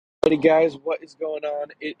Hey guys, what is going on?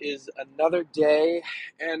 It is another day,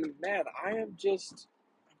 and man, I am just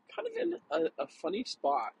kind of in a funny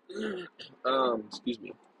spot. Excuse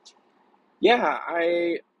me. Yeah,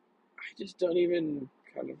 I just don't even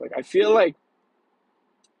kind of like I feel like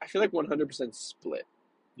 100% split.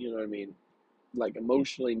 You know what I mean? Like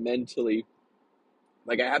emotionally, mentally.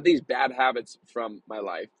 Like I have these bad habits from my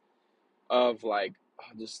life of like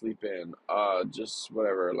just sleep in, just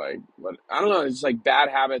whatever, like what I don't know. It's like bad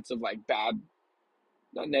habits of like bad,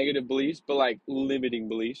 not negative beliefs, but like limiting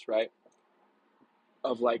beliefs, right?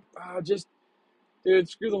 Of like, just dude,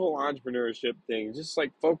 screw the whole entrepreneurship thing. Just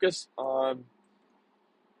like focus on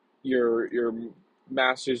your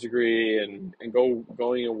master's degree and going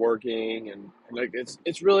and working and like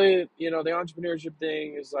it's really the entrepreneurship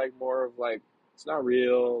thing is like more of like it's not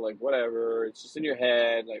real, like whatever, it's just in your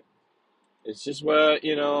head, like it's just what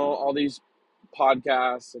all these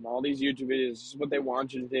podcasts and all these YouTube videos, this is what they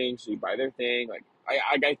want you to think, so you buy their thing. Like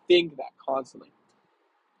I think that constantly.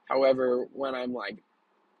 However, when I'm like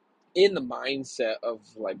in the mindset of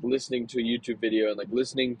like listening to a YouTube video and like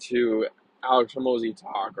listening to Alex Hormozy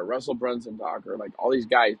talk or Russell Brunson talk or like all these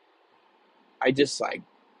guys, I just like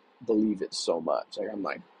believe it so much. Like I'm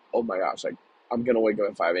like, oh my gosh, like I'm gonna wake up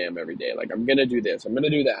at 5 a.m. every day. Like I'm gonna do this, I'm gonna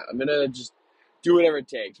do that, I'm gonna just do whatever it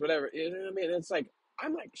takes, whatever. You know what I mean? It's like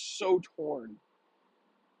I'm like so torn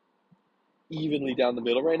evenly down the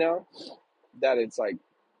middle right now that it's like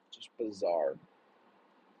just bizarre.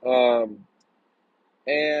 Um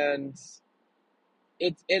and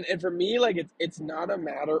and for me, like it's not a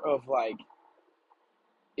matter of like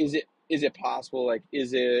is it possible, like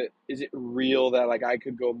is it real that like I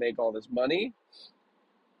could go make all this money.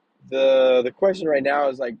 The question right now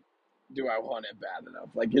is like, do I want it bad enough?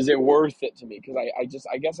 Like, is it worth it to me? Because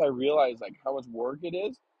I guess I realize like how much work it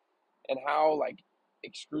is and how like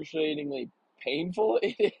excruciatingly painful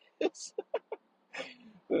it is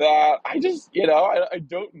that I just I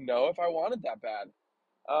don't know if I want it that bad.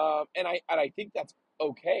 And I think that's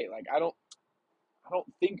okay. Like I don't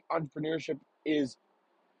think entrepreneurship is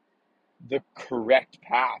the correct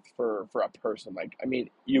path for a person. Like, I mean,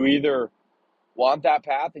 you either want that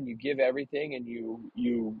path and you give everything and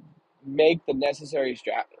you make the necessary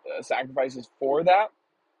sacrifices for that,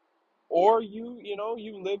 or you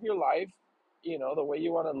live your life the way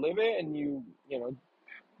you want to live it, and you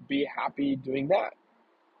be happy doing that.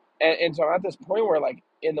 And so I'm at this point where like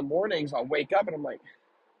in the mornings I'll wake up and I'm like,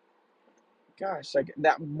 gosh, like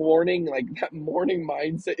that morning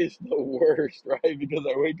mindset is the worst, right? Because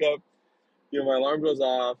I wake up, my alarm goes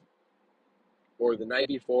off, or the night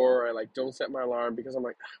before I like don't set my alarm because I'm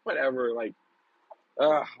like, whatever, like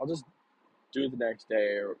I'll just do it the next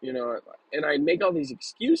day, or and I make all these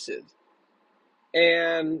excuses.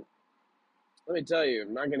 And let me tell you,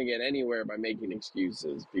 I'm not going to get anywhere by making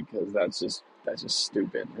excuses, because that's just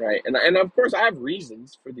stupid, right? And of course I have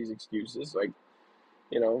reasons for these excuses, like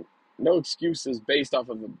you know no excuses based off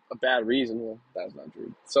of a bad reason. Well, that's not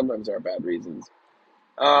true. Sometimes there are bad reasons,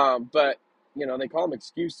 but they call them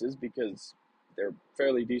excuses because they're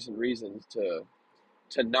fairly decent reasons to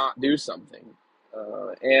not do something.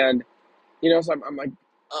 And so I'm like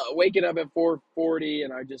waking up at 4:40,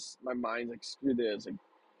 and my mind's like, screw this, like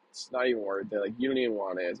it's not even worth it. Like you don't even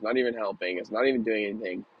want it. It's not even helping. It's not even doing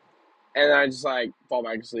anything. And I just like fall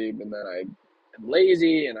back to sleep, and then I am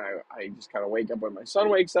lazy, and I just kind of wake up when my son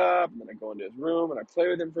wakes up, and then I go into his room and I play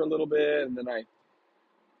with him for a little bit, and then I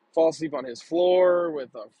fall asleep on his floor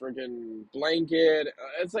with a freaking blanket.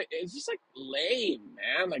 It's just like lame,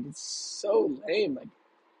 man. Like it's so lame. Like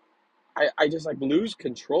I just like lose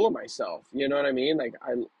control of myself. You know what I mean? Like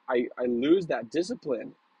I lose that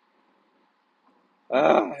discipline.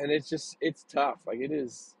 And it's tough. Like it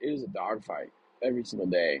is a dogfight every single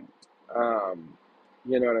day. Um,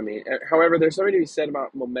 you know what I mean? However, there's something to be said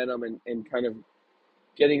about momentum and kind of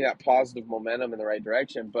getting that positive momentum in the right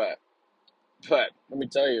direction. But let me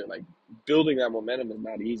tell you, like building that momentum is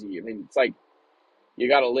not easy. I mean, it's like you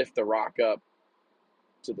got to lift the rock up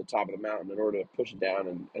to the top of the mountain in order to push it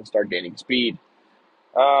down and start gaining speed.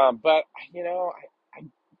 But I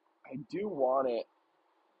I do want it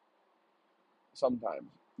sometimes.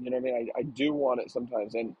 You know what I mean? I do want it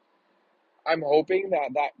sometimes, and I'm hoping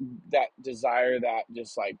that desire, that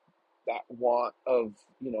just like that want of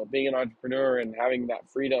being an entrepreneur and having that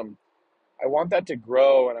freedom, I want that to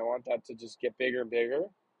grow, and I want that to just get bigger and bigger.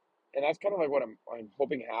 And that's kind of like what I'm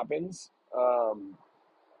hoping happens,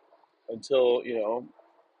 until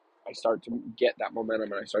I start to get that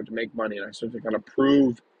momentum, and I start to make money, and I start to kind of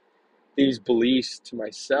prove these beliefs to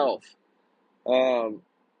myself. Um,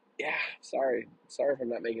 yeah, sorry if I'm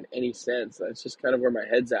not making any sense. That's just kind of where my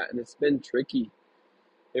head's at, and it's been tricky.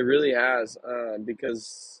 It really has,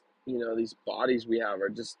 because these bodies we have are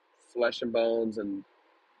just flesh and bones, and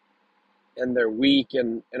they're weak,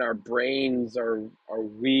 and our brains are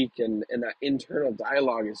weak, and that internal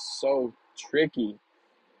dialogue is so tricky.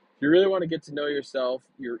 If you really want to get to know yourself,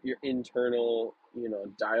 your internal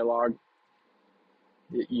dialogue,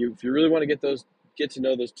 if you really want to get to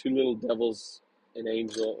know those two little devils, an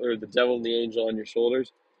angel, or the devil and the angel on your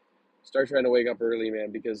shoulders, start trying to wake up early,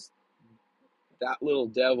 man, because that little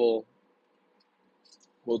devil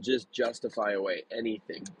will just justify away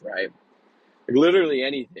anything, right? Like literally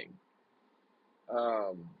anything.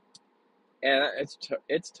 Um, and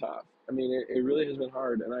it's tough. I mean, it really has been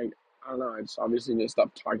hard, and I don't know. I just obviously need to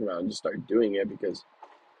stop talking about it and just start doing it, because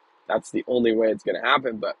that's the only way it's gonna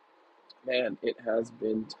happen. But man, it has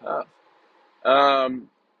been tough. Um,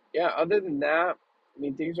 yeah. Other than that, I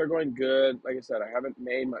mean, things are going good. Like I said, I haven't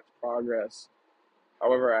made much progress.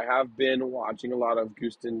 However, I have been watching a lot of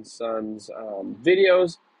Gustin Sun's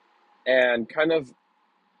videos, and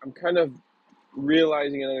I'm kind of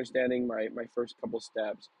realizing and understanding my first couple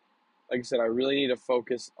steps. Like I said, I really need to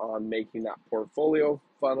focus on making that portfolio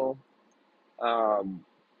funnel, um,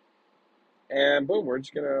 and boom, we're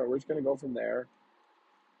just gonna go from there.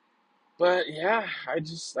 But yeah, I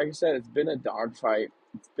just like I said, it's been a dogfight.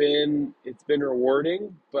 It's been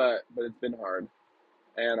rewarding, but it's been hard,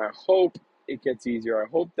 and I hope it gets easier. I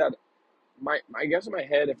hope that my guess in my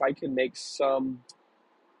head, if I can make some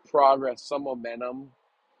progress, some momentum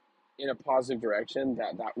in a positive direction,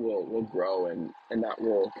 that will grow, and that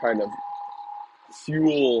will kind of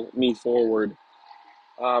fuel me forward.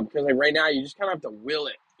 Because like right now, you just kind of have to will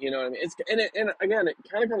it. You know what I mean? And again, it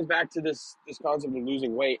kind of comes back to this concept of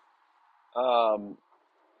losing weight. Um,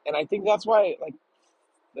 and I think that's why like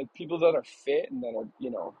people that are fit and that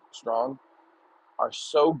are strong are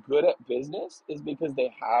so good at business, is because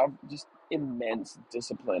they have just immense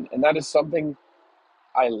discipline, and that is something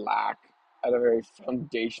I lack at a very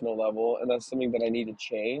foundational level, and that's something that I need to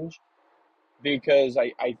change, because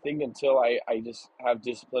I think until I just have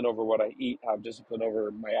discipline over what I eat, have discipline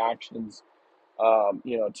over my actions,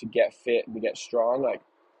 to get fit and to get strong, like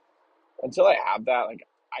until I have that, like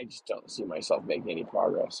I just don't see myself making any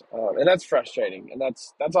progress, and that's frustrating, and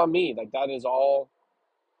that's on me. Like that is all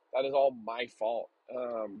my fault,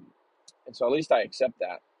 and so at least I accept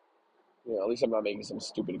that. At least I'm not making some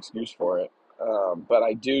stupid excuse for it. But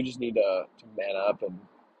I do just need to man up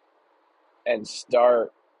and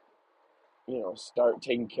start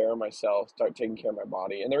taking care of myself, start taking care of my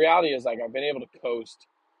body. And the reality is, like, I've been able to coast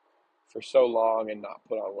for so long and not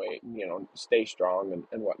put on weight, and, stay strong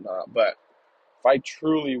and whatnot. But if I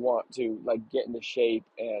truly want to like get into shape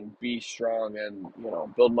and be strong and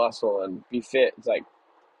build muscle and be fit, it's like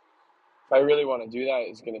if I really want to do that,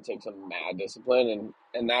 it's going to take some mad discipline,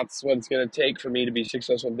 and that's what it's going to take for me to be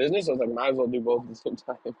successful in business. I was like, might as well do both at the same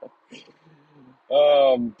time.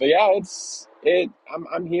 But yeah,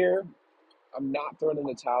 I'm here. I'm not throwing in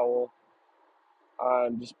the towel.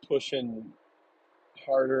 I'm just pushing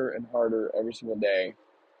harder and harder every single day,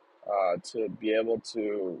 to be able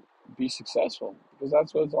to be successful, because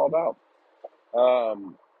that's what it's all about.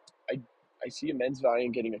 Um, I I see immense value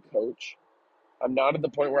in getting a coach. I'm not at the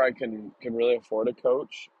point where I can really afford a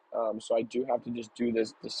coach, so I do have to just do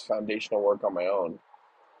this foundational work on my own,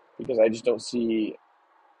 because I just don't see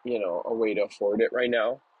a way to afford it right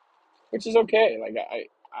now, which is okay. Like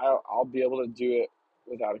I'll be able to do it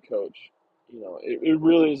without a coach. It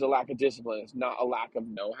really is a lack of discipline. It's not a lack of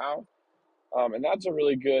know-how, and that's a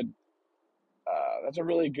really good,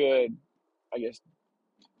 I guess,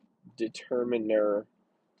 determiner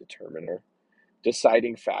determiner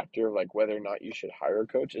deciding factor of like whether or not you should hire a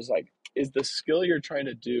coach, is like, is the skill you're trying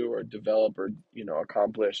to do or develop or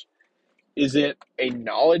accomplish, is it a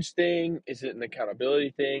knowledge thing, is it an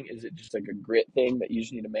accountability thing, is it just like a grit thing that you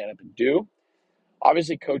just need to man up and do?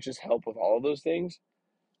 Obviously coaches help with all of those things,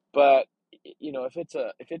 but if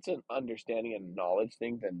it's an understanding and knowledge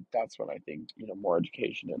thing, then that's when I think more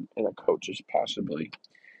education and a coach is possibly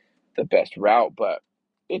the best route. But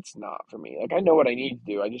it's not for me. Like, I know what I need to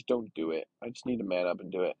do, I just don't do it. I just need to man up and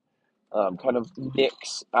do it. Kind of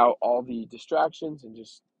mix out all the distractions and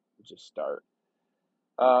just start.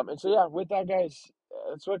 And so yeah, with that, guys,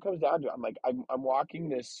 that's what it comes down to. I'm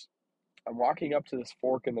walking up to this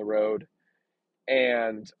fork in the road,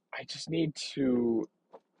 and I just need to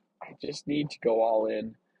go all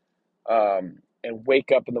in, and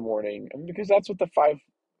wake up in the morning, and because that's what the five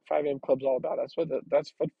a.m. club's all about. That's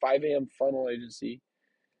what 5 a.m. funnel agency.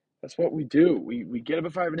 That's what we do. We get up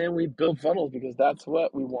at 5 a.m. We build funnels because that's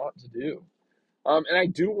what we want to do. And I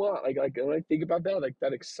do want, like when I think about that, like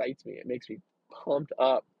that excites me. It makes me pumped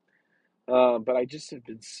up. But I just have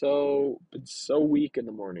been so weak in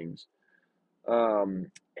the mornings.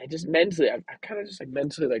 And just mentally, I've kind of just like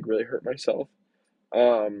mentally like really hurt myself.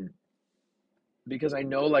 Um, because I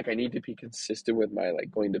know like I need to be consistent with my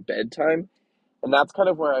like going to bed time. And that's kind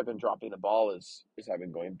of where I've been dropping the ball is I've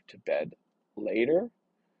been going to bed later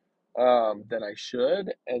than I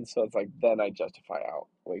should. And so it's like then I justify out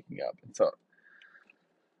waking up. And so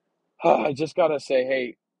I just gotta say,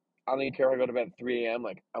 hey, I don't even care if I go to bed at 3 a.m.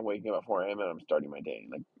 Like I'm waking up at 4 a.m. and I'm starting my day.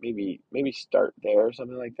 Like maybe start there or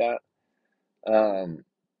something like that. Um,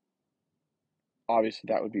 Obviously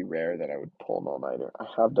that would be rare that I would pull an all-nighter. I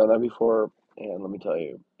have done that before, and let me tell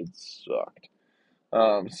you, it sucked.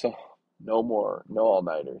 So no more, no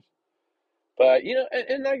all-nighters. But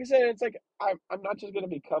and like I said, it's like I'm not just gonna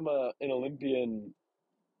become an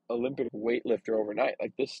Olympic weightlifter overnight.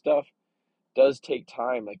 Like this stuff does take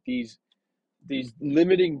time. Like these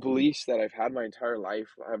limiting beliefs that I've had my entire life,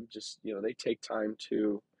 I'm just they take time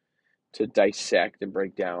to dissect and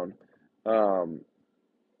break down. Um,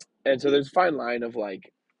 and so there's a fine line of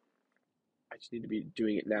like I just need to be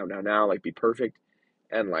doing it now, like be perfect,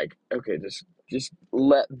 and like okay, just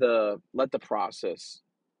let the process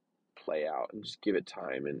play out and just give it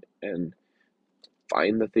time and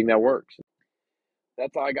find the thing that works.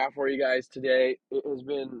 That's all I got for you guys today. It has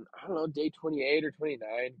been, I don't know, day 28 or 29.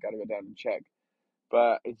 Got to go down and check.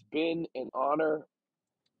 But it's been an honor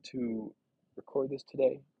to record this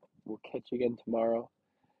today. We'll catch you again tomorrow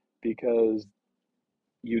because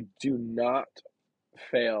you do not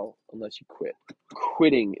fail unless you quit.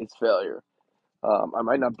 Quitting is failure. I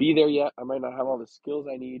might not be there yet. I might not have all the skills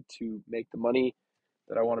I need to make the money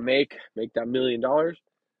that I want to make that $1 million,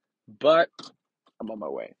 but I'm on my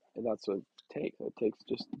way. And that's what it takes. It takes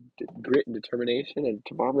just grit and determination. And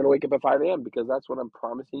tomorrow I'm going to wake up at 5 a.m. because that's what I'm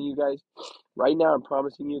promising you guys. Right now, I'm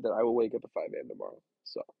promising you that I will wake up at 5 a.m. tomorrow.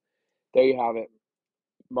 So there you have it.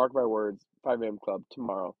 Mark my words, 5 a.m. club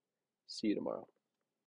tomorrow. See you tomorrow.